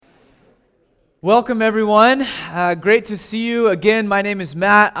Welcome, everyone. Great to see you again. My name is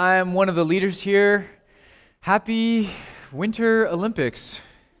Matt. I am one of the leaders here. Happy Winter Olympics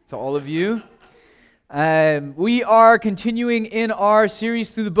to all of you. We are continuing in our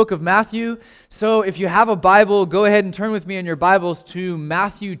series through the book of Matthew. So if you have a Bible, go ahead and turn with me in your Bibles to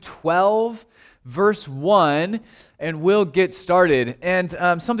Matthew 12, verse 1, and we'll get started. And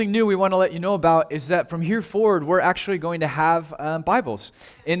something new we want to let you know about is that from here forward, we're actually going to have Bibles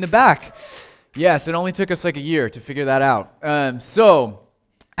in the back. Yes, it only took us like a year to figure that out. So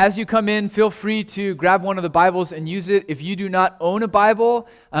as you come in, feel free to grab one of the Bibles and use it. If you do not own a Bible,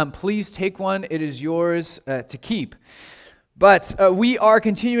 please take one. It is yours to keep. But we are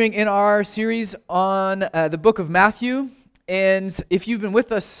continuing in our series on the book of Matthew. And if you've been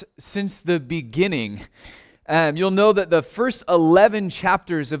with us since the beginning, you'll know that the first 11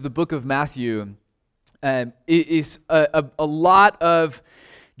 chapters of the book of Matthew is a lot of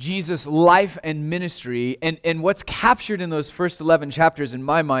Jesus' life and ministry, and what's captured in those first 11 chapters, in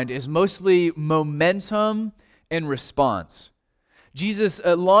my mind, is mostly momentum and response. Jesus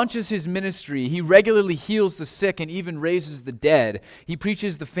launches his ministry. He regularly heals the sick and even raises the dead. He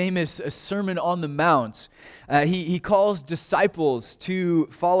preaches the famous Sermon on the Mount. He calls disciples to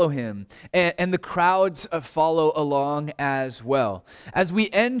follow him, and the crowds follow along as well. As we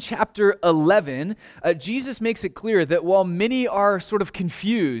end chapter 11, Jesus makes it clear that while many are sort of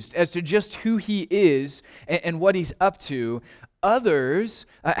confused as to just who he is and what he's up to, others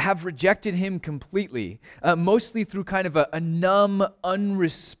have rejected him completely, mostly through kind of a numb,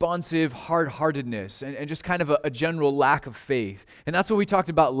 unresponsive hard-heartedness and just kind of a general lack of faith. And that's what we talked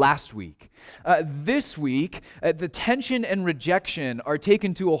about last week. This week, the tension and rejection are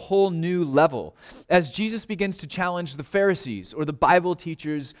taken to a whole new level as Jesus begins to challenge the Pharisees, or the Bible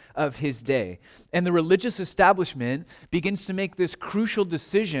teachers of his day. And the religious establishment begins to make this crucial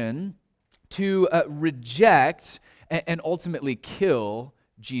decision to reject and ultimately kill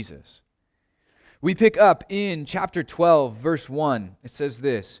Jesus. We pick up in chapter 12, verse 1. It says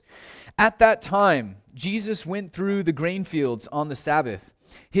this: "At that time, Jesus went through the grain fields on the Sabbath.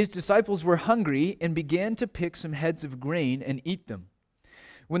 His disciples were hungry and began to pick some heads of grain and eat them.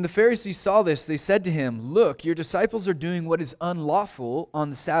 When the Pharisees saw this, they said to him, 'Look, your disciples are doing what is unlawful on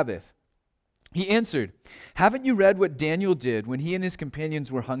the Sabbath.' He answered, 'Haven't you read what Daniel did when he and his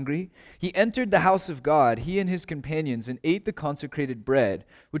companions were hungry? He entered the house of God, he and his companions, and ate the consecrated bread,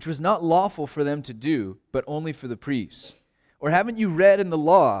 which was not lawful for them to do, but only for the priests. Or haven't you read in the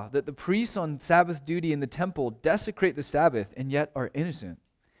law that the priests on Sabbath duty in the temple desecrate the Sabbath and yet are innocent?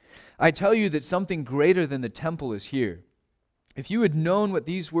 I tell you that something greater than the temple is here. If you had known what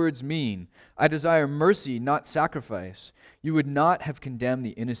these words mean, 'I desire mercy, not sacrifice,' you would not have condemned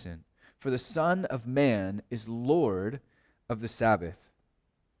the innocent. For the Son of Man is Lord of the Sabbath."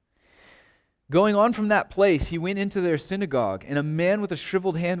 Going on from that place, he went into their synagogue, and a man with a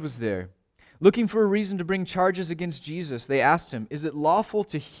shriveled hand was there. Looking for a reason to bring charges against Jesus, they asked him, "Is it lawful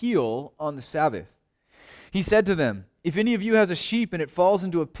to heal on the Sabbath?" He said to them, "If any of you has a sheep and it falls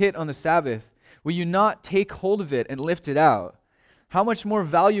into a pit on the Sabbath, will you not take hold of it and lift it out? How much more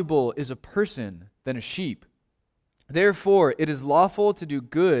valuable is a person than a sheep? Therefore, it is lawful to do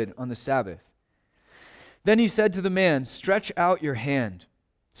good on the Sabbath." Then he said to the man, "Stretch out your hand."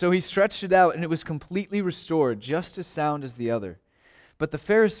 So he stretched it out, and it was completely restored, just as sound as the other. But the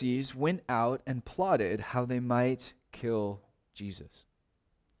Pharisees went out and plotted how they might kill Jesus.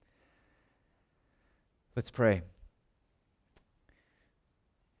 Let's pray.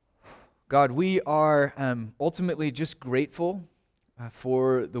 God, we are ultimately just grateful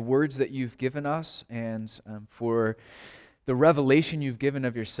for the words that you've given us and for the revelation you've given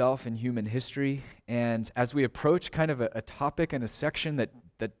of yourself in human history. And as we approach kind of a topic and a section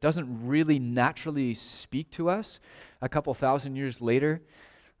that doesn't really naturally speak to us a couple thousand years later,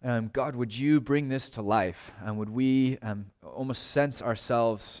 God, would you bring this to life? Would we almost sense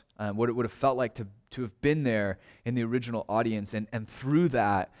ourselves what it would have felt like to have been there in the original audience, and through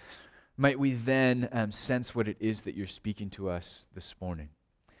that, might we then sense what it is that you're speaking to us this morning.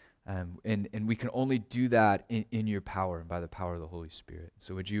 And we can only do that in your power and by the power of the Holy Spirit.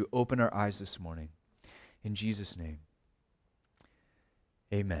 So would you open our eyes this morning? In Jesus' name,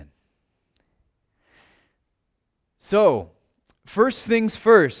 amen. So, first things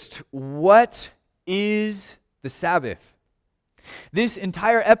first, what is the Sabbath? This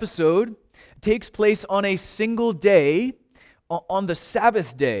entire episode takes place on a single day, on the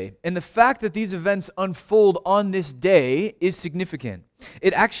Sabbath day, and the fact that these events unfold on this day is significant.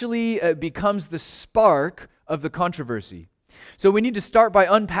 It actually becomes the spark of the controversy. So we need to start by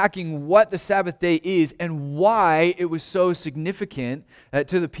unpacking what the Sabbath day is and why it was so significant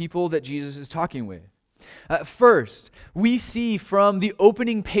to the people that Jesus is talking with. First, we see from the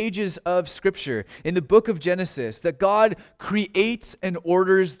opening pages of Scripture in the book of Genesis that God creates and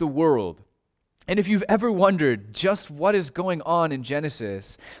orders the world. And if you've ever wondered just what is going on in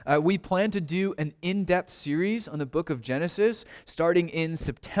Genesis, we plan to do an in-depth series on the book of Genesis starting in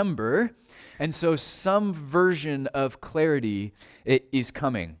September. And so some version of clarity is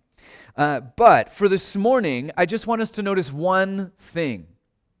coming. But for this morning, I just want us to notice one thing.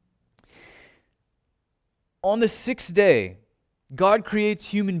 On the sixth day, God creates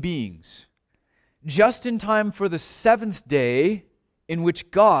human beings just in time for the seventh day in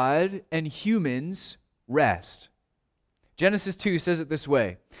which God and humans rest. Genesis 2 says it this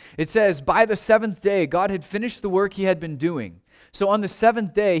way. It says, "By the seventh day, God had finished the work he had been doing. So on the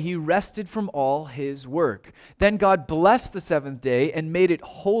seventh day, he rested from all his work. Then God blessed the seventh day and made it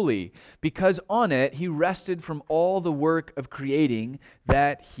holy, because on it he rested from all the work of creating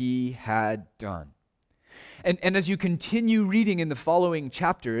that he had done." And as you continue reading in the following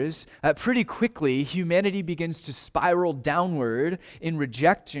chapters, pretty quickly, humanity begins to spiral downward in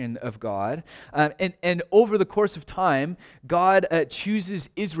rejection of God. And over the course of time, God chooses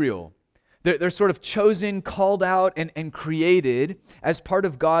Israel. They're sort of chosen, called out, and created as part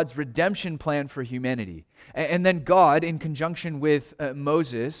of God's redemption plan for humanity. And then God, in conjunction with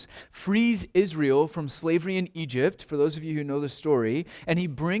Moses, frees Israel from slavery in Egypt, for those of you who know the story, and he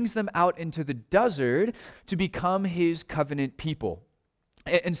brings them out into the desert to become his covenant people.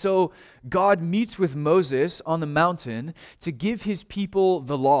 And so God meets with Moses on the mountain to give his people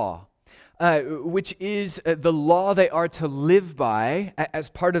the law. Which is the law they are to live by as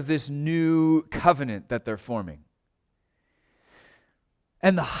part of this new covenant that they're forming.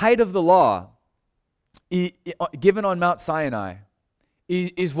 And the height of the law given on Mount Sinai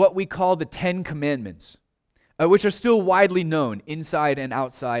is what we call the Ten Commandments, which are still widely known inside and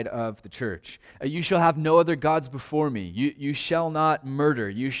outside of the church. You shall have no other gods before me. You shall not murder.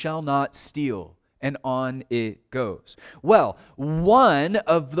 You shall not steal. And on it goes. Well, one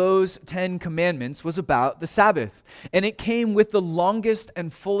of those 10 commandments was about the Sabbath, and it came with the longest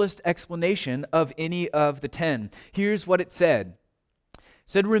and fullest explanation of any of the 10. Here's what it said. It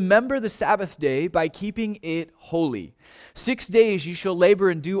said, "Remember the Sabbath day by keeping it holy. 6 days you shall labor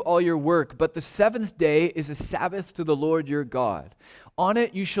and do all your work, but the seventh day is a Sabbath to the Lord your God. On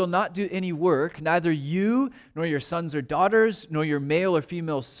it you shall not do any work, neither you, nor your sons or daughters, nor your male or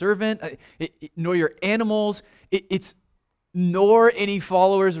female servant, nor your animals, nor any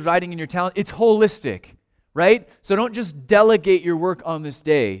followers residing in your town." It's holistic, right? So don't just delegate your work on this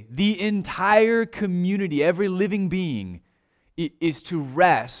day. The entire community, every living being, is to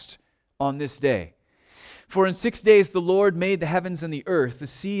rest on this day. "For in 6 days the Lord made the heavens and the earth, the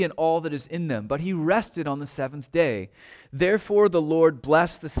sea and all that is in them, but he rested on the seventh day. Therefore the Lord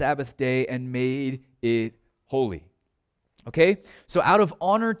blessed the Sabbath day and made it holy." Okay? So out of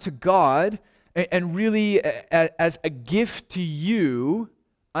honor to God, and really as a gift to you,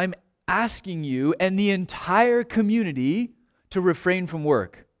 I'm asking you and the entire community to refrain from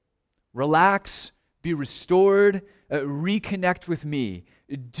work. Relax, be restored, reconnect with me.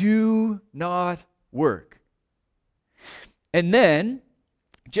 Do not work. And then,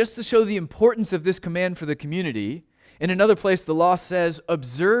 just to show the importance of this command for the community, in another place the law says,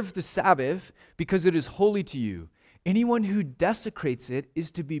 "Observe the Sabbath because it is holy to you. Anyone who desecrates it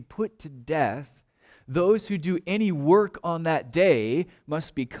is to be put to death. Those who do any work on that day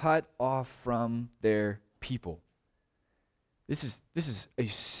must be cut off from their people." This is a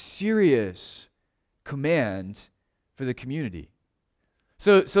serious command for the community.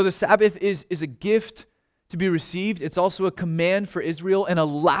 So the Sabbath is a gift to be received. It's also a command for Israel and a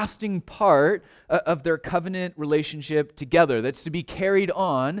lasting part of their covenant relationship together that's to be carried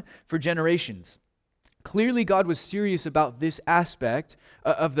on for generations. Clearly, God was serious about this aspect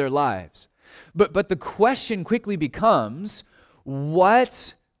of their lives. But the question quickly becomes,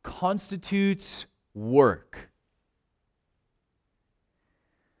 what constitutes work?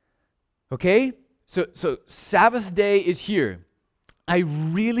 Okay? So Sabbath day is here. I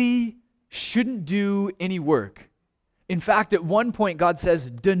really shouldn't do any work. In fact, at one point, God says,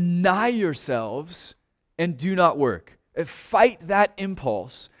 "Deny yourselves and do not work." Fight that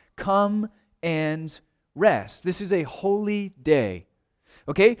impulse. Come and rest. This is a holy day.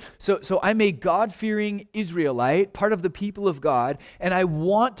 Okay? So I'm a God-fearing Israelite, part of the people of God, and I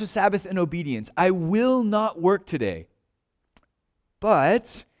want to Sabbath in obedience. I will not work today.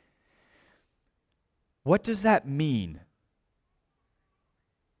 But what does that mean?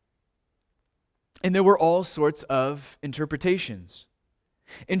 And there were all sorts of interpretations.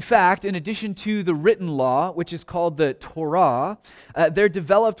 In fact, in addition to the written law, which is called the Torah, there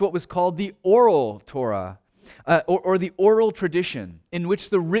developed what was called the oral Torah, or the oral tradition, in which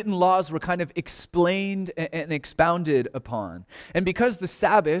the written laws were kind of explained and expounded upon. And because the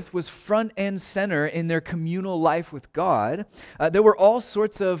Sabbath was front and center in their communal life with God, there were all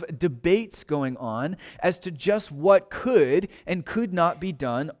sorts of debates going on as to just what could and could not be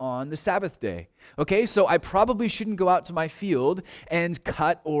done on the Sabbath day. Okay, so I probably shouldn't go out to my field and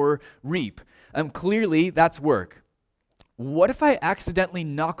cut or reap. Clearly, that's work. What if I accidentally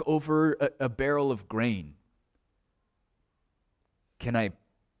knock over a barrel of grain? Can I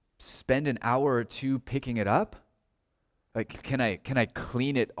spend an hour or two picking it up? Like, can I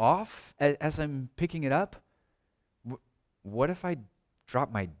clean it off as I'm picking it up? What if I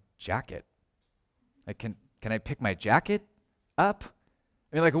drop my jacket? Like, can I pick my jacket up?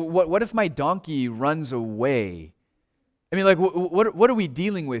 I mean, like, what if my donkey runs away? I mean, like, what are we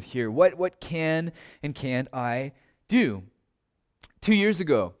dealing with here? What can and can't I do? 2 years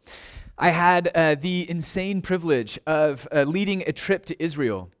ago, I had the insane privilege of leading a trip to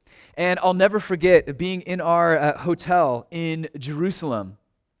Israel. And I'll never forget being in our hotel in Jerusalem.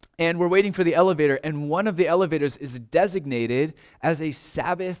 And we're waiting for the elevator. And one of the elevators is designated as a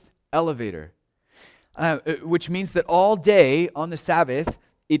Sabbath elevator, which means that all day on the Sabbath,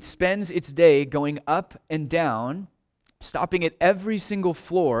 it spends its day going up and down, stopping at every single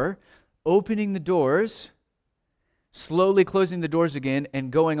floor, opening the doors, slowly closing the doors again, and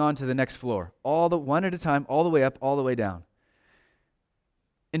going on to the next floor, one at a time, all the way up, all the way down.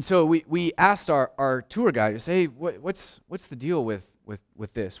 And so we asked our tour guide to say, hey, what's the deal with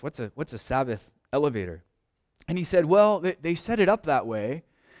this? What's a Sabbath elevator? And he said, well, they set it up that way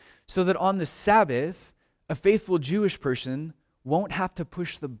so that on the Sabbath, a faithful Jewish person won't have to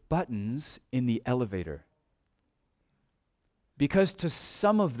push the buttons in the elevator. Because to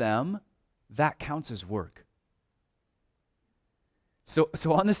some of them, that counts as work. So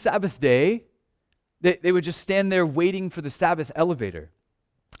on the Sabbath day, they would just stand there waiting for the Sabbath elevator,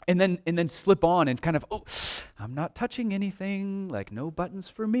 and then slip on and kind of, oh, I'm not touching anything, like no buttons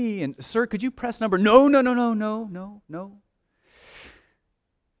for me. And sir, could you press number? No.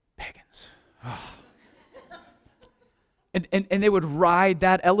 Pagans. Oh. And they would ride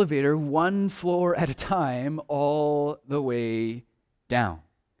that elevator one floor at a time all the way down.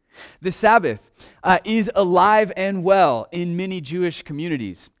 The Sabbath is alive and well in many Jewish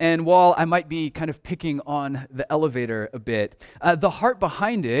communities. And while I might be kind of picking on the elevator a bit, the heart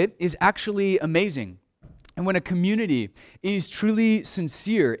behind it is actually amazing. And when a community is truly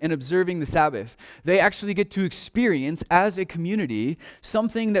sincere in observing the Sabbath, they actually get to experience as a community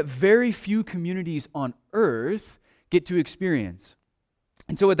something that very few communities on earth get to experience.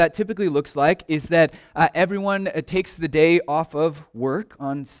 And so what that typically looks like is that everyone takes the day off of work.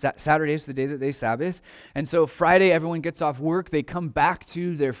 On Saturday is the day that they Sabbath. And so Friday, everyone gets off work. They come back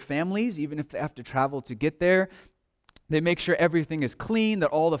to their families, even if they have to travel to get there. They make sure everything is clean,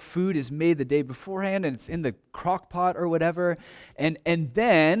 that all the food is made the day beforehand, and it's in the crock pot or whatever. And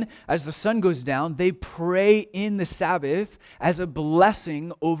then, as the sun goes down, they pray in the Sabbath as a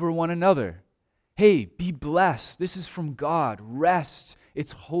blessing over one another. Hey, be blessed. This is from God. Rest.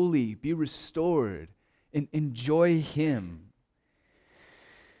 It's holy. Be restored. And enjoy Him.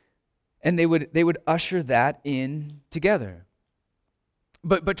 And they would usher that in together.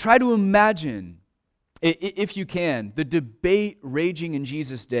 But try to imagine, if you can, the debate raging in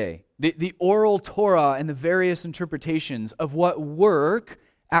Jesus' day, the oral Torah and the various interpretations of what work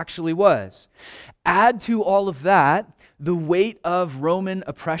actually was. Add to all of that the weight of Roman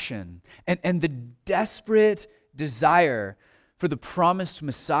oppression and the desperate desire for the promised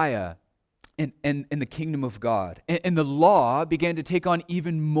Messiah and the kingdom of God. And the law began to take on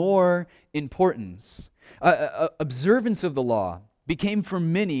even more importance. Observance of the law became for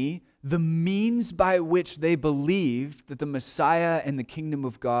many the means by which they believed that the Messiah and the kingdom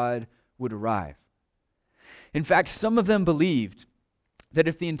of God would arrive. In fact, some of them believed that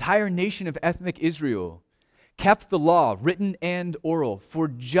if the entire nation of ethnic Israel kept the law, written and oral, for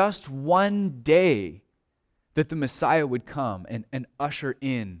just one day, that the Messiah would come and usher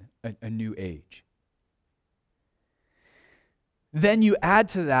in a new age. Then you add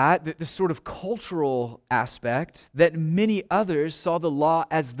to that the sort of cultural aspect that many others saw the law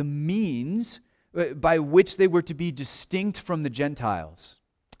as the means by which they were to be distinct from the Gentiles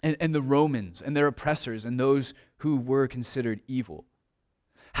and the Romans and their oppressors and those who were considered evil.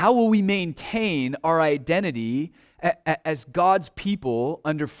 How will we maintain our identity as God's people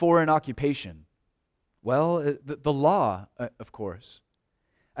under foreign occupation? Well, the law, of course.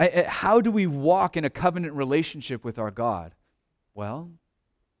 How do we walk in a covenant relationship with our God? Well,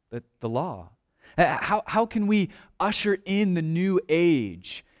 the law. How can we usher in the new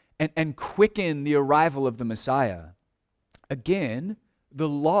age and quicken the arrival of the Messiah? Again, the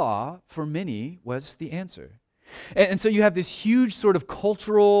law for many was the answer. And so you have this huge sort of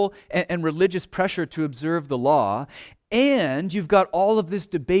cultural and religious pressure to observe the law, and you've got all of this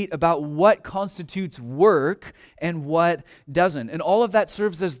debate about what constitutes work and what doesn't. And all of that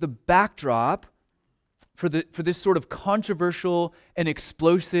serves as the backdrop for this sort of controversial and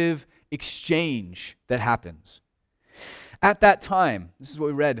explosive exchange that happens. At that time, this is what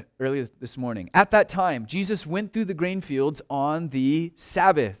we read earlier this morning. At that time, Jesus went through the grain fields on the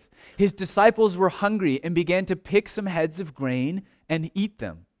Sabbath. His disciples were hungry and began to pick some heads of grain and eat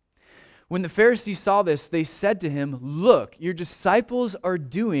them. When the Pharisees saw this, they said to him, "Look, your disciples are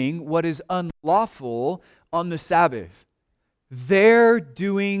doing what is unlawful on the Sabbath. They're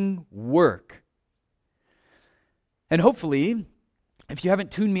doing work." And hopefully, if you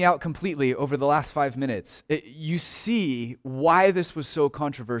haven't tuned me out completely over the last 5 minutes, you see why this was so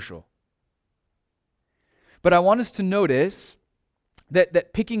controversial. But I want us to notice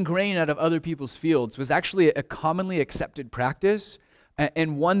that picking grain out of other people's fields was actually a commonly accepted practice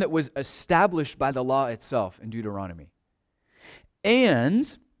and one that was established by the law itself in Deuteronomy.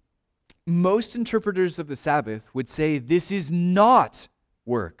 And most interpreters of the Sabbath would say this is not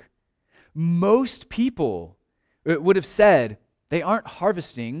work. Most people would have said they aren't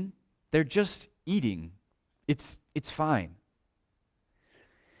harvesting, they're just eating. It's fine.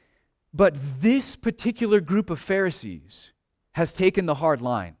 But this particular group of Pharisees has taken the hard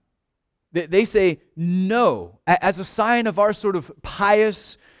line. They say, no, as a sign of our sort of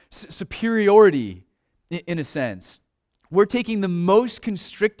pious superiority, in a sense. We're taking the most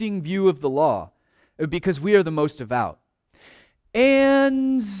constricting view of the law because we are the most devout.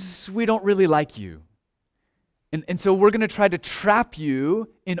 And we don't really like you. And so we're going to try to trap you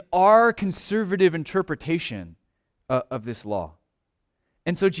in our conservative interpretation of this law.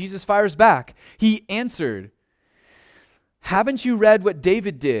 And so Jesus fires back. He answered, "Haven't you read what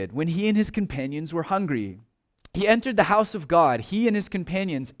David did when he and his companions were hungry? He entered the house of God. He and his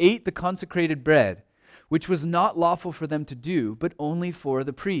companions ate the consecrated bread, which was not lawful for them to do, but only for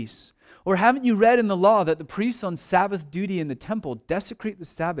the priests. Or haven't you read in the law that the priests on Sabbath duty in the temple desecrate the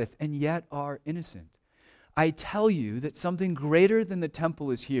Sabbath and yet are innocent? I tell you that something greater than the temple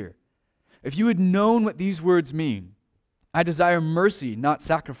is here. If you had known what these words mean, 'I desire mercy, not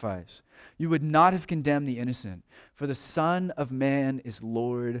sacrifice,' you would not have condemned the innocent, for the Son of Man is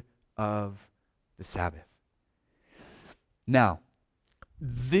Lord of the Sabbath." Now,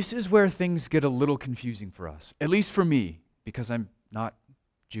 this is where things get a little confusing for us, at least for me, because I'm not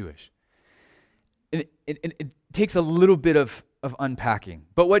Jewish. It takes a little bit of unpacking.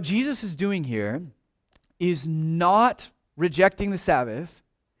 But what Jesus is doing here is not rejecting the Sabbath,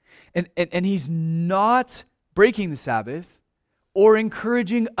 and he's not breaking the Sabbath or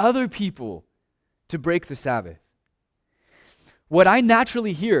encouraging other people to break the Sabbath. What I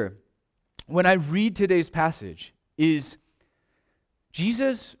naturally hear when I read today's passage is,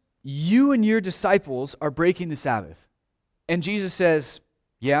 Jesus, you and your disciples are breaking the Sabbath. And Jesus says,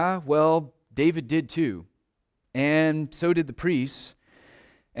 yeah, well, David did too. And so did the priests.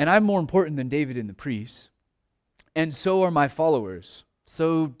 And I'm more important than David and the priests. And so are my followers.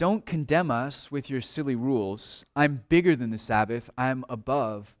 So don't condemn us with your silly rules. I'm bigger than the Sabbath. I'm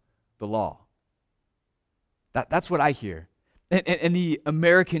above the law. That's what I hear. And the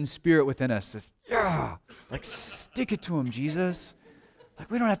American spirit within us says, yeah, like stick it to him, Jesus.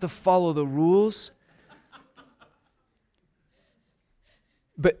 Like we don't have to follow the rules.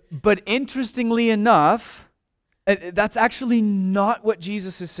 But interestingly enough, that's actually not what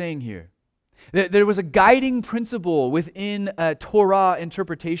Jesus is saying here. There was a guiding principle within Torah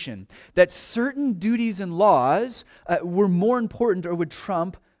interpretation that certain duties and laws were more important or would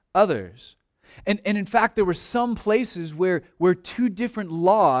trump others. And in fact, there were some places where two different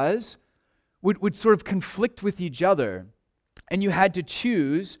laws would sort of conflict with each other, and you had to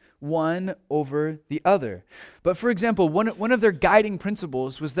choose one over the other. But for example, one of their guiding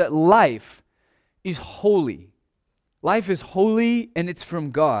principles was that life is holy. Life is holy and it's from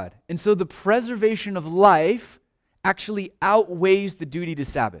God. And so the preservation of life actually outweighs the duty to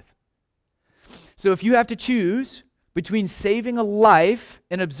Sabbath. So if you have to choose between saving a life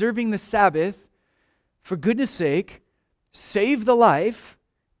and observing the Sabbath, for goodness sake, save the life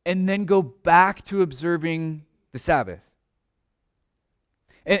and then go back to observing the Sabbath.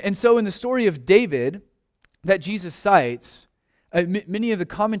 And so in the story of David that Jesus cites, many of the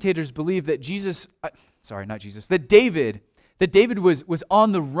commentators believe that that that David was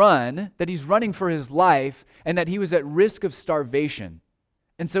on the run, that he's running for his life, and that he was at risk of starvation.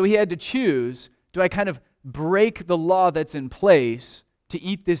 And so he had to choose, do I kind of break the law that's in place to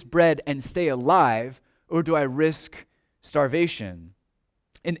eat this bread and stay alive, or do I risk starvation?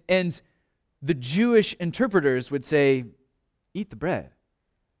 And the Jewish interpreters would say, eat the bread.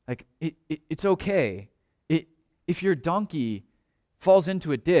 Like, it's okay. If your donkey falls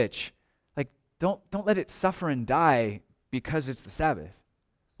into a ditch, like, don't let it suffer and die because it's the Sabbath.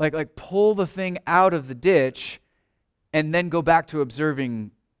 Like pull the thing out of the ditch and then go back to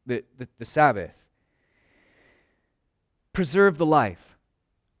observing the Sabbath. Preserve the life.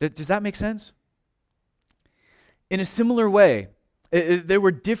 Does that make sense? In a similar way, there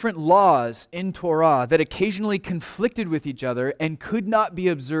were different laws in Torah that occasionally conflicted with each other and could not be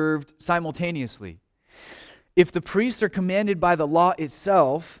observed simultaneously. If the priests are commanded by the law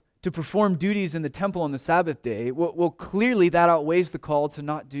itself to perform duties in the temple on the Sabbath day, well, clearly that outweighs the call to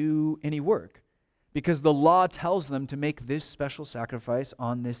not do any work, because the law tells them to make this special sacrifice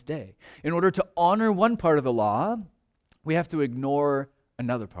on this day. In order to honor one part of the law, we have to ignore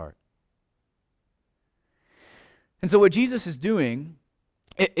another part. And so what Jesus is doing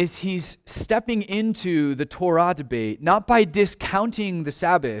is he's stepping into the Torah debate, not by discounting the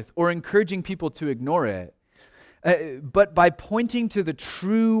Sabbath or encouraging people to ignore it, but by pointing to the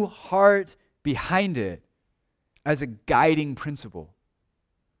true heart behind it as a guiding principle.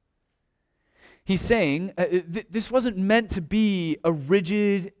 He's saying this wasn't meant to be a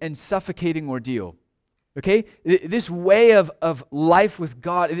rigid and suffocating ordeal. Okay? This way of life with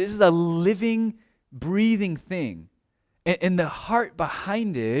God, this is a living, breathing thing. And the heart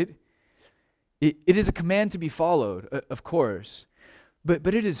behind it is a command to be followed, of course.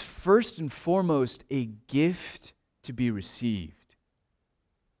 But it is first and foremost a gift to be received.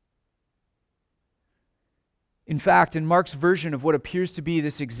 In fact, in Mark's version of what appears to be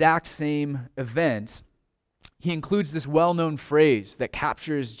this exact same event, he includes this well-known phrase that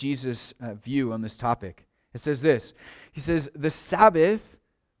captures Jesus' view on this topic. It says this. He says, "The Sabbath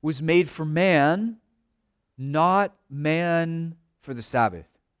was made for man, not man for the Sabbath."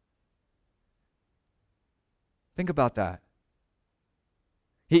 Think about that.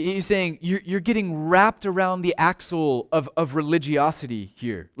 He's saying you're getting wrapped around the axle of religiosity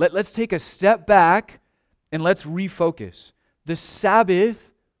here. Let's take a step back and let's refocus. The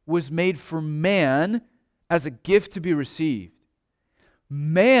Sabbath was made for man as a gift to be received.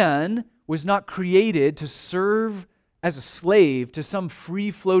 Man was not created to serve as a slave to some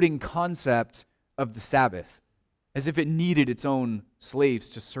free-floating concept of the Sabbath, as if it needed its own slaves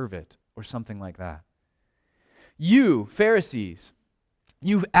to serve it or something like that. You, Pharisees,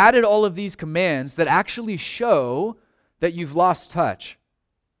 you've added all of these commands that actually show that you've lost touch.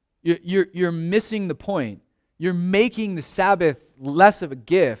 You're missing the point. You're making the Sabbath less of a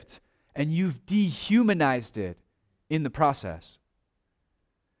gift, and you've dehumanized it in the process.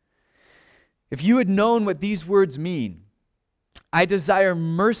 If you had known what these words mean, I desire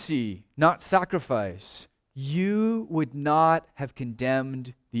mercy, not sacrifice, you would not have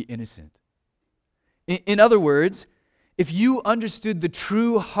condemned the innocent. In other words, if you understood the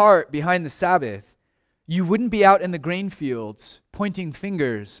true heart behind the Sabbath, you wouldn't be out in the grain fields pointing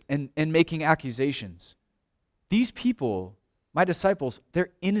fingers and making accusations. These people, my disciples,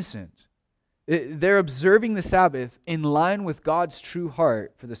 they're innocent. They're observing the Sabbath in line with God's true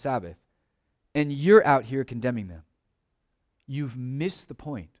heart for the Sabbath. And you're out here condemning them. You've missed the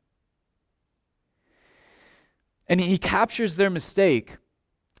point. And he captures their mistake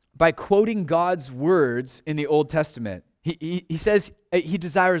by quoting God's words in the Old Testament. He says he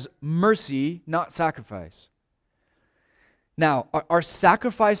desires mercy, not sacrifice. Now, are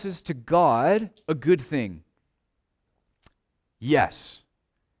sacrifices to God a good thing? Yes.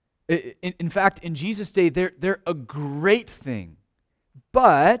 In fact, in Jesus' day, they're a great thing.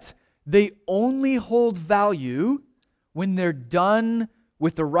 But they only hold value when they're done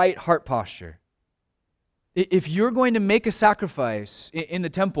with the right heart posture. If you're going to make a sacrifice in the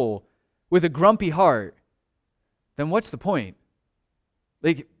temple with a grumpy heart, then what's the point?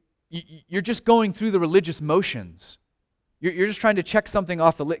 Like, you're just going through the religious motions. You're just trying to check something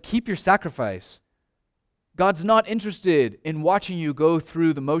off the list. Keep your sacrifice. God's not interested in watching you go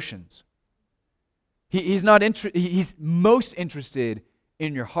through the motions. He's most interested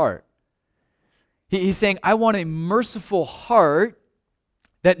in your heart. He's saying, I want a merciful heart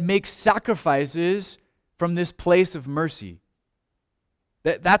that makes sacrifices from this place of mercy.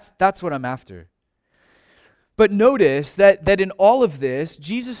 That's what I'm after. But notice that in all of this,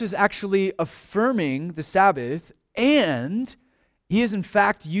 Jesus is actually affirming the Sabbath, and He is in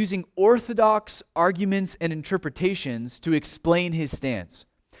fact using orthodox arguments and interpretations to explain his stance.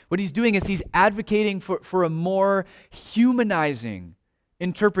 What he's doing is he's advocating for a more humanizing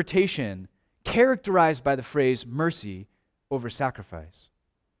interpretation characterized by the phrase mercy over sacrifice.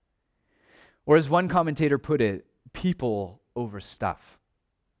 Or as one commentator put it, people over stuff.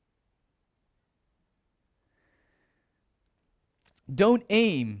 Don't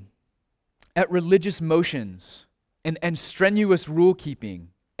aim at religious motions and strenuous rule keeping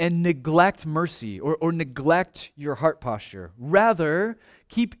and neglect mercy or neglect your heart posture. Rather,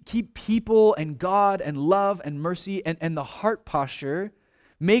 keep people and God and love and mercy and the heart posture.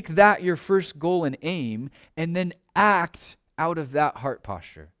 Make that your first goal and aim, and then act out of that heart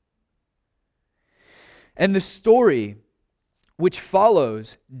posture. And the story which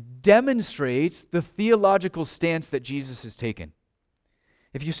follows demonstrates the theological stance that Jesus has taken.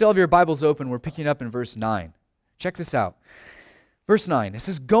 If you still have your Bibles open, we're picking up in verse 9. Check this out. Verse 9, it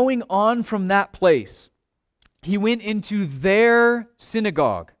says, going on from that place, he went into their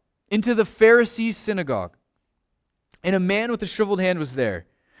synagogue, into the Pharisees' synagogue. And a man with a shriveled hand was there,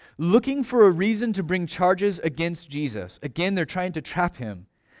 looking for a reason to bring charges against Jesus. Again, they're trying to trap him.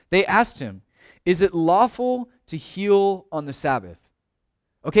 They asked him, is it lawful to heal on the Sabbath?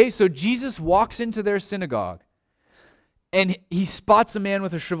 Okay, so Jesus walks into their synagogue, and he spots a man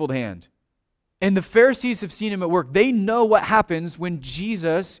with a shriveled hand. And the Pharisees have seen him at work. They know what happens when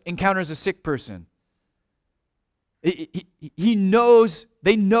Jesus encounters a sick person. They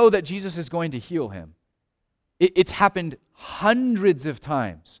know that Jesus is going to heal him. It's happened hundreds of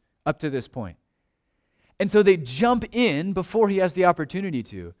times up to this point. And so they jump in before he has the opportunity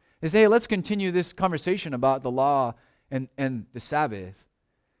to. They say, hey, let's continue this conversation about the law and the Sabbath.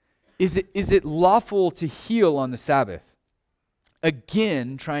 Is it lawful to heal on the Sabbath?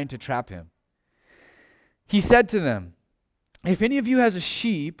 Again, trying to trap him. He said to them, if any of you has a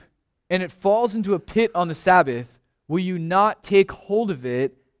sheep and it falls into a pit on the Sabbath, will you not take hold of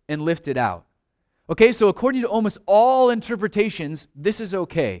it and lift it out? Okay, so according to almost all interpretations, this is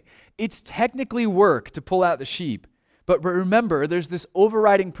okay. It's technically work to pull out the sheep, but remember, there's this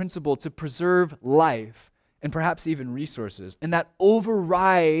overriding principle to preserve life and perhaps even resources, and that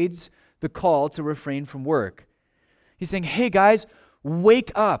overrides the call to refrain from work. He's saying, hey guys,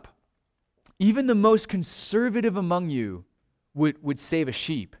 wake up. Even the most conservative among you would save a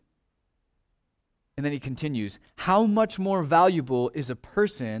sheep. And then he continues, how much more valuable is a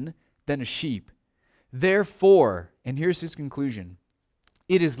person than a sheep? Therefore, and here's his conclusion,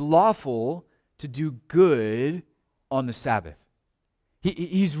 it is lawful to do good on the Sabbath.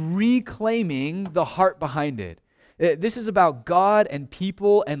 He's reclaiming the heart behind it. This is about God and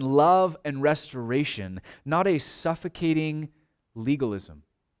people and love and restoration, not a suffocating legalism.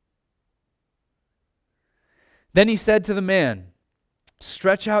 Then he said to the man,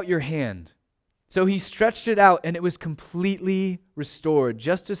 stretch out your hand. So he stretched it out, and it was completely restored,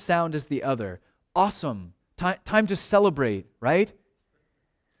 just as sound as the other. Awesome. Time to celebrate, right?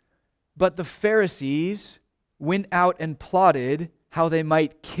 But the Pharisees went out and plotted how they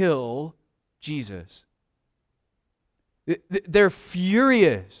might kill Jesus. They're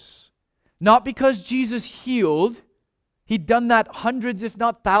furious. Not because Jesus healed. He'd done that hundreds, if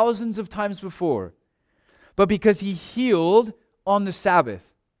not thousands of times before. But because he healed on the Sabbath.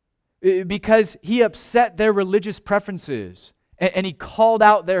 Because he upset their religious preferences. And he called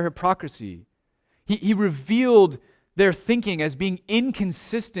out their hypocrisy. He revealed their thinking as being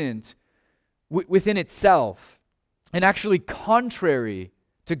inconsistent within itself. And actually contrary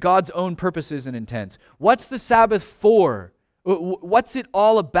to God's own purposes and intents. What's the Sabbath for? What's it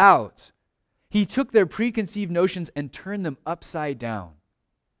all about? He took their preconceived notions and turned them upside down.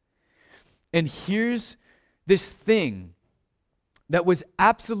 And here's this thing that was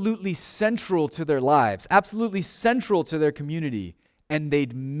absolutely central to their lives, absolutely central to their community, and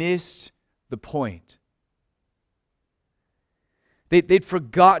they'd missed the point. They'd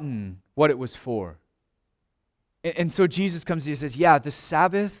forgotten what it was for. And so Jesus comes and he says, yeah, the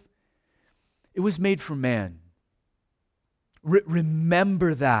Sabbath, it was made for man.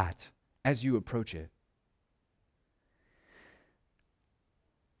 Remember that as you approach it.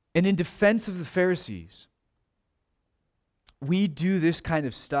 And in defense of the Pharisees, we do this kind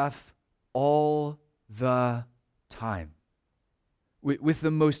of stuff all the time with the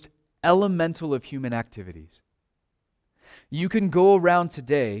most elemental of human activities. You can go around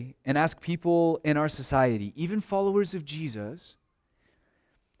today and ask people in our society, even followers of Jesus,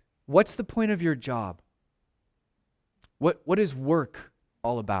 what's the point of your job? What is work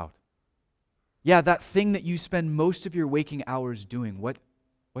all about? Yeah, that thing that you spend most of your waking hours doing,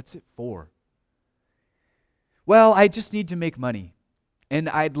 what's it for? Well, I just need to make money. and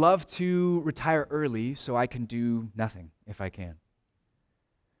I'd love to retire early so I can do nothing if I can.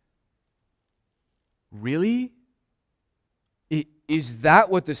 Really? Is that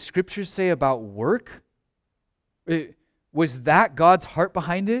what the scriptures say about work? Was that God's heart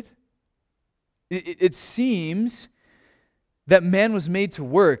behind it? It seems that man was made to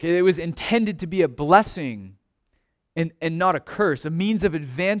work. It was intended to be a blessing and not a curse, a means of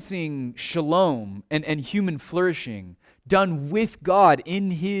advancing shalom and human flourishing, done with God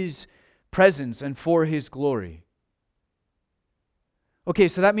in His presence and for His glory. Okay,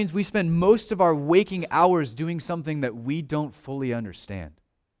 so that means we spend most of our waking hours doing something that we don't fully understand.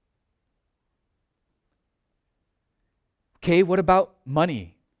 Okay, what about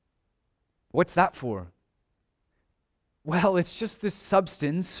money? What's that for? Well, it's just this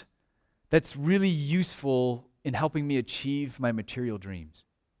substance that's really useful in helping me achieve my material dreams.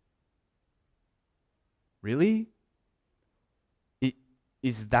 Really?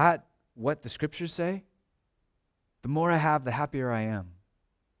 Is that what the scriptures say? The more I have, the happier I am.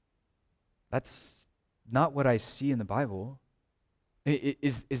 That's not what I see in the Bible.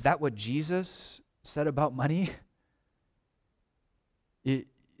 Is that what Jesus said about money? It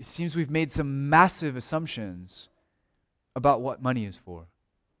seems we've made some massive assumptions about what money is for.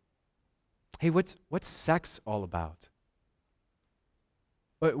 Hey, what's sex all about?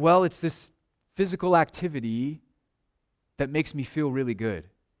 Well, it's this physical activity that makes me feel really good.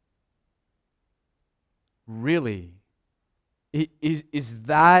 Really? Is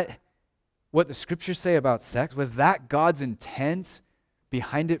that what the scriptures say about sex? Was that God's intent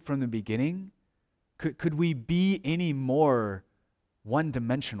behind it from the beginning? Could we be any more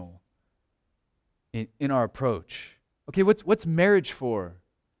one-dimensional in our approach? Okay, what's marriage for?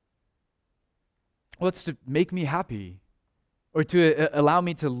 Well, it's to make me happy, or to allow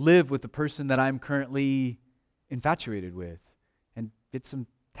me to live with the person that I'm currently infatuated with and get some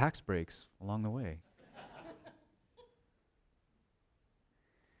tax breaks along the way.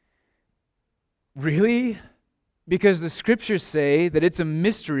 Really? Because the scriptures say that it's a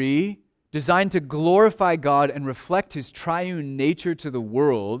mystery designed to glorify God and reflect His triune nature to the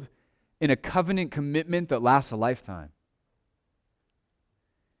world in a covenant commitment that lasts a lifetime.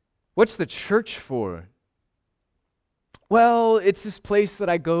 What's the church for? Well, it's this place that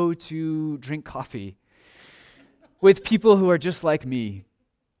I go to drink coffee with people who are just like me.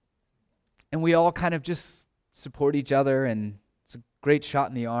 And we all kind of just support each other, and it's a great shot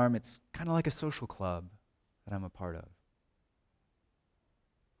in the arm. It's kind of like a social club that I'm a part of.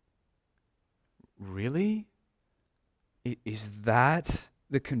 Really? Is that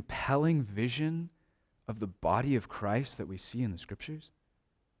the compelling vision of the body of Christ that we see in the scriptures?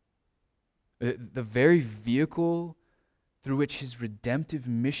 The very vehicle through which His redemptive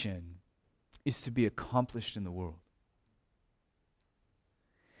mission is to be accomplished in the world.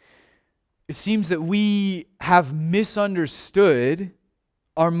 It seems that we have misunderstood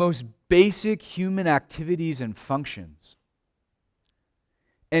our most basic human activities and functions.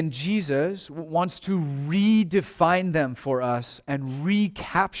 And Jesus wants to redefine them for us and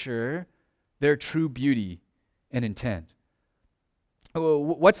recapture their true beauty and intent.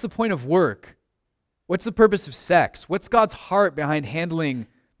 What's the point of work? What's the purpose of sex? What's God's heart behind handling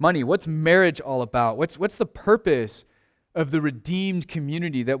money? What's marriage all about? What's the purpose of the redeemed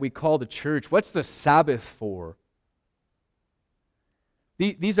community that we call the church? What's the Sabbath for?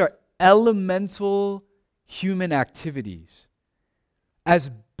 These are elemental human activities,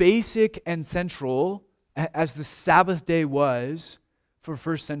 as basic and central as the Sabbath day was for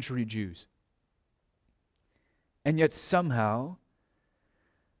first century Jews. And yet somehow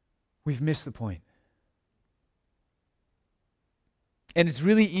we've missed the point. And it's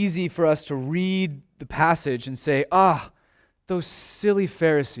really easy for us to read the passage and say, those silly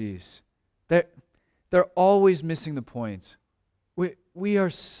Pharisees, they're always missing the point. We are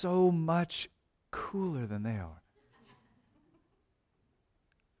so much cooler than they are.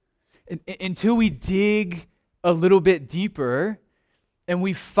 Until we dig a little bit deeper and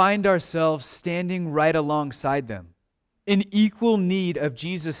we find ourselves standing right alongside them, in equal need of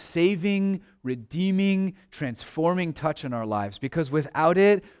Jesus' saving, redeeming, transforming touch in our lives, because without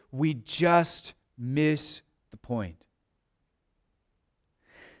it, we just miss the point.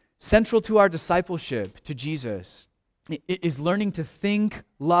 Central to our discipleship to Jesus is learning to think,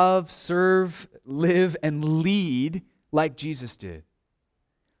 love, serve, live, and lead like Jesus did.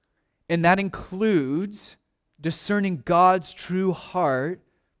 And that includes discerning God's true heart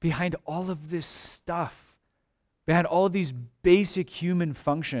behind all of this stuff, behind all of these basic human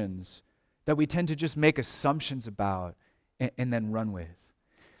functions that we tend to just make assumptions about and then run with.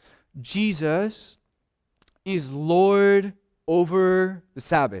 Jesus is Lord over the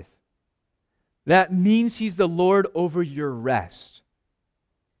Sabbath. That means he's the Lord over your rest.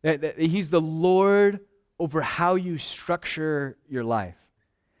 That he's the Lord over how you structure your life.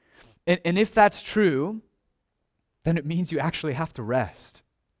 And if that's true, then it means you actually have to rest.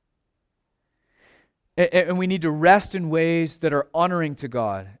 And we need to rest in ways that are honoring to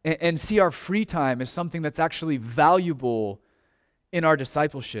God and see our free time as something that's actually valuable in our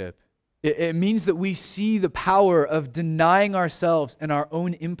discipleship. It means that we see the power of denying ourselves and our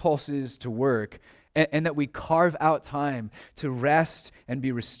own impulses to work, and that we carve out time to rest and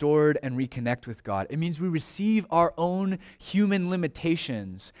be restored and reconnect with God. It means we receive our own human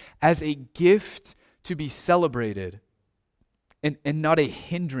limitations as a gift to be celebrated and not a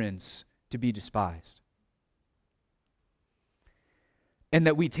hindrance to be despised. And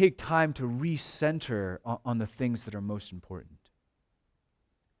that we take time to recenter on the things that are most important.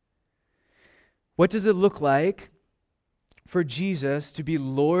 What does it look like for Jesus to be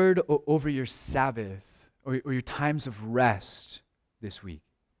Lord over your Sabbath or your times of rest this week?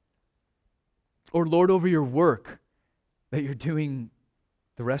 Or Lord over your work that you're doing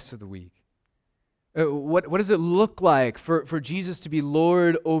the rest of the week? What does it look like for Jesus to be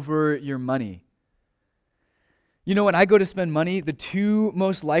Lord over your money? You know, when I go to spend money, the two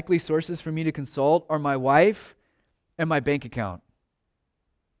most likely sources for me to consult are my wife and my bank account.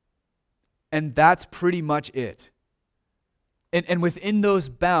 And that's pretty much it. And within those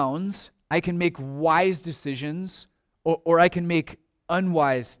bounds, I can make wise decisions or I can make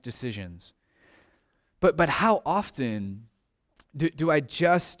unwise decisions. But how often do I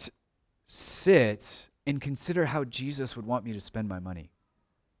just sit and consider how Jesus would want me to spend my money?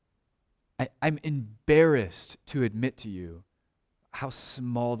 I'm embarrassed to admit to you how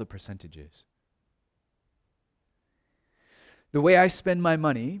small the percentage is. The way I spend my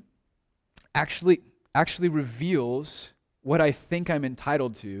money actually reveals what I think I'm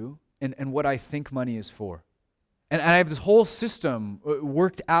entitled to and what I think money is for. And I have this whole system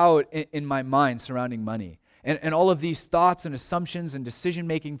worked out in my mind surrounding money. And all of these thoughts and assumptions and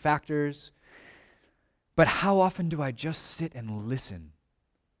decision-making factors. But how often do I just sit and listen?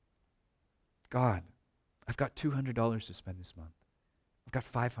 God, I've got $200 to spend this month. I've got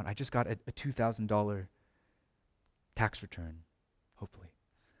 $500. I just got a $2,000 tax return, hopefully.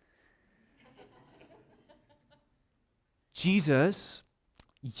 Jesus,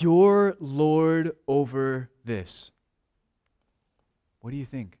 you're Lord over this. What do you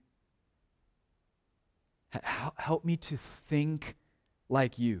think? Help me to think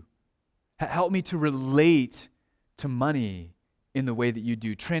like you. Help me to relate to money in the way that you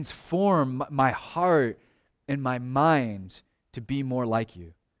do. Transform my heart and my mind to be more like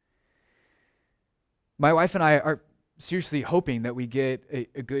you. My wife and I are seriously hoping that we get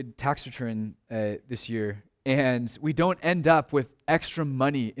a good tax return this year, and we don't end up with extra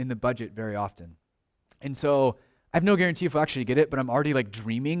money in the budget very often. And so I have no guarantee if we'll actually get it, but I'm already like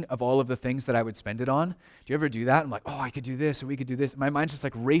dreaming of all of the things that I would spend it on. Do you ever do that? I'm like, oh, I could do this, or we could do this. My mind's just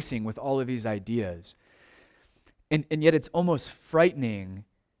like racing with all of these ideas. And yet it's almost frightening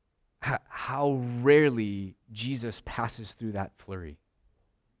how rarely Jesus passes through that flurry.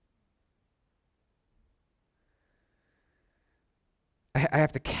 I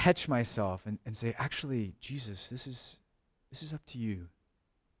have to catch myself and say, actually, Jesus, this is up to you.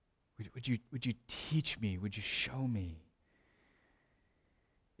 Would you teach me? Would you show me?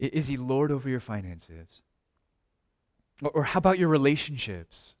 Is he Lord over your finances? Or how about your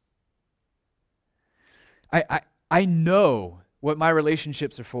relationships? I know what my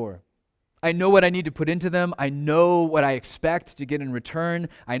relationships are for. I know what I need to put into them. I know what I expect to get in return.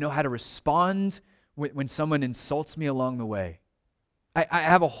 I know how to respond when someone insults me along the way. I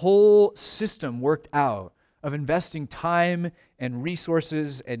have a whole system worked out of investing time and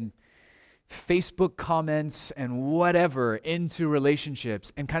resources and Facebook comments and whatever into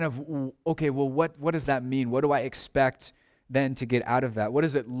relationships and kind of, okay, well, what does that mean? What do I expect then to get out of that? What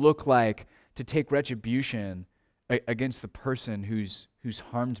does it look like to take retribution against the person who's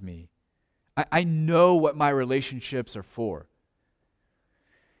harmed me? I know what my relationships are for.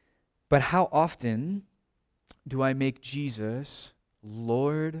 But how often do I make Jesus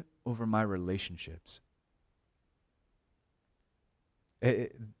Lord over my relationships?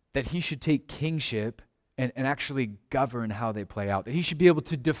 That he should take kingship and actually govern how they play out. That he should be able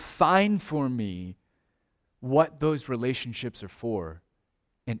to define for me what those relationships are for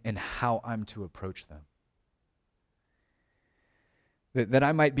and how I'm to approach them. That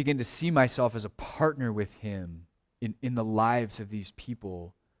I might begin to see myself as a partner with him in the lives of these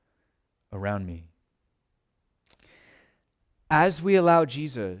people around me. As we allow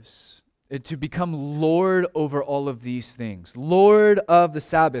Jesus to become Lord over all of these things. Lord of the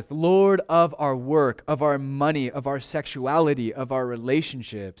Sabbath, Lord of our work, of our money, of our sexuality, of our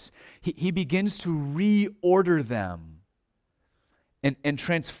relationships. He begins to reorder them and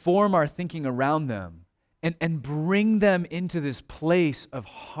transform our thinking around them and bring them into this place of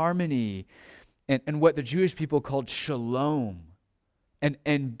harmony and what the Jewish people called shalom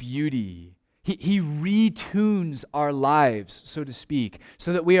and beauty. He retunes our lives, so to speak,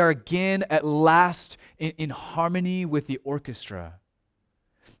 so that we are again at last in harmony with the orchestra.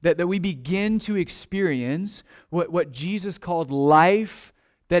 That we begin to experience what Jesus called life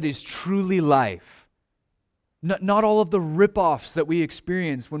that is truly life. Not all of the rip-offs that we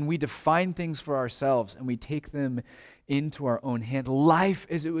experience when we define things for ourselves and we take them into our own hand. Life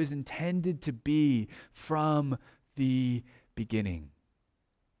as it was intended to be from the beginning.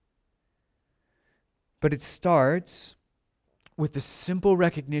 But it starts with the simple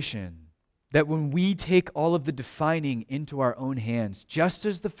recognition that when we take all of the defining into our own hands, just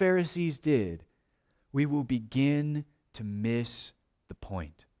as the Pharisees did, we will begin to miss the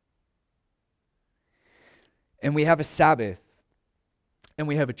point. And we have a Sabbath, and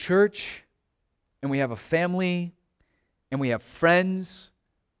we have a church, and we have a family, and we have friends,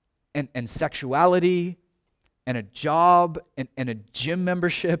 and sexuality, and a job, and a gym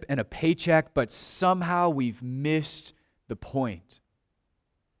membership, and a paycheck, but somehow we've missed the point.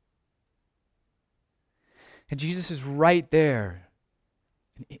 And Jesus is right there.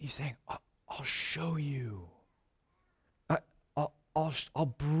 And he's saying, I'll show you.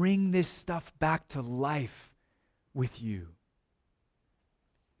 I'll bring this stuff back to life with you.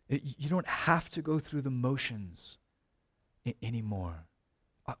 You don't have to go through the motions anymore.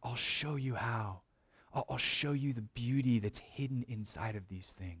 I'll show you how. I'll show you the beauty that's hidden inside of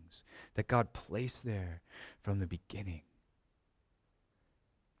these things that God placed there from the beginning.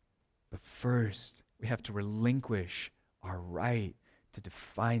 But first, we have to relinquish our right to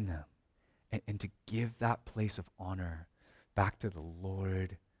define them and to give that place of honor back to the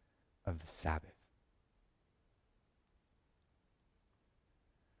Lord of the Sabbath.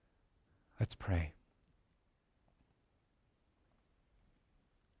 Let's pray.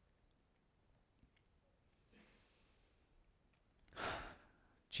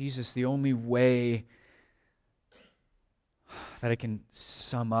 Jesus, the only way that I can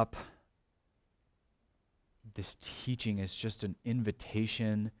sum up this teaching is just an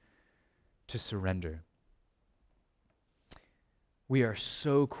invitation to surrender. We are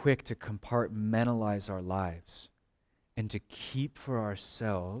so quick to compartmentalize our lives and to keep for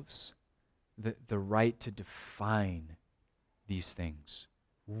ourselves the right to define these things.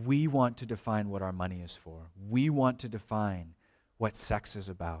 We want to define what our money is for. We want to define what sex is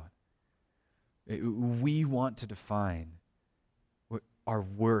about. We want to define what our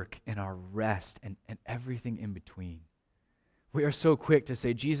work and our rest and everything in between. We are so quick to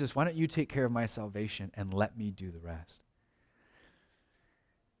say, Jesus, why don't you take care of my salvation and let me do the rest?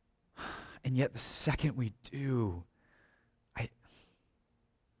 And yet the second we do,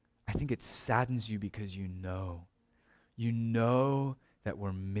 I think it saddens you because you know that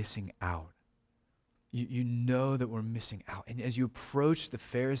we're missing out. You know that we're missing out. And as you approach the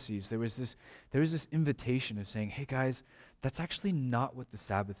Pharisees, there was this invitation of saying, hey guys, that's actually not what the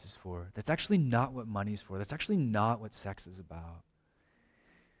Sabbath is for. That's actually not what money's for. That's actually not what sex is about.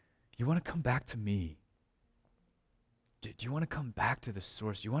 You want to come back to me. Do you want to come back to the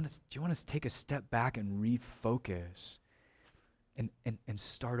source? Do you want to take a step back and refocus and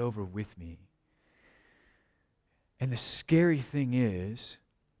start over with me? And the scary thing is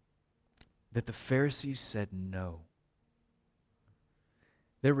that the Pharisees said no.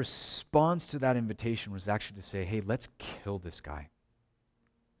 Their response to that invitation was actually to say, hey, let's kill this guy.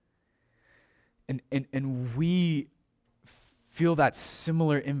 And we feel that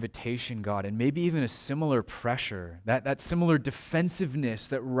similar invitation, God, and maybe even a similar pressure, that similar defensiveness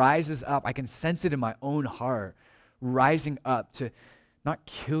that rises up. I can sense it in my own heart, rising up to not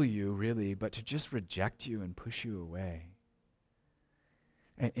kill you, really, but to just reject you and push you away.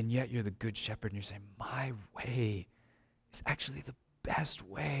 And yet you're the good shepherd, and you're saying, my way is actually the best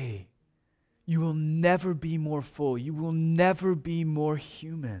way. You will never be more full. You will never be more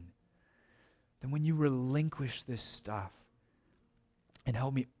human than when you relinquish this stuff and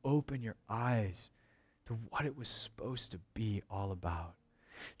help me open your eyes to what it was supposed to be all about.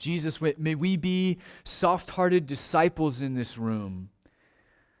 Jesus, may we be soft-hearted disciples in this room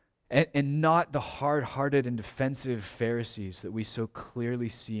and not the hard-hearted and defensive Pharisees that we so clearly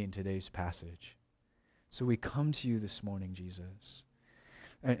see in today's passage. So we come to you this morning, Jesus.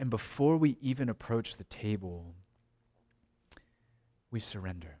 And before we even approach the table, we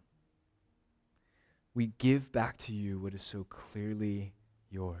surrender. We give back to you what is so clearly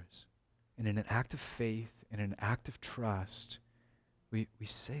yours. And in an act of faith, in an act of trust, we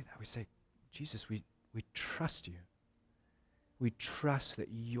say that. We say, Jesus, we trust you. We trust that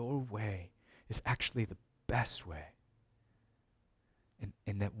your way is actually the best way.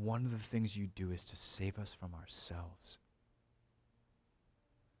 And that one of the things you do is to save us from ourselves.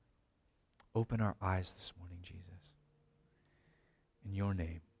 Open our eyes this morning, Jesus. In your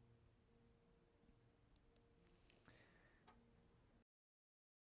name.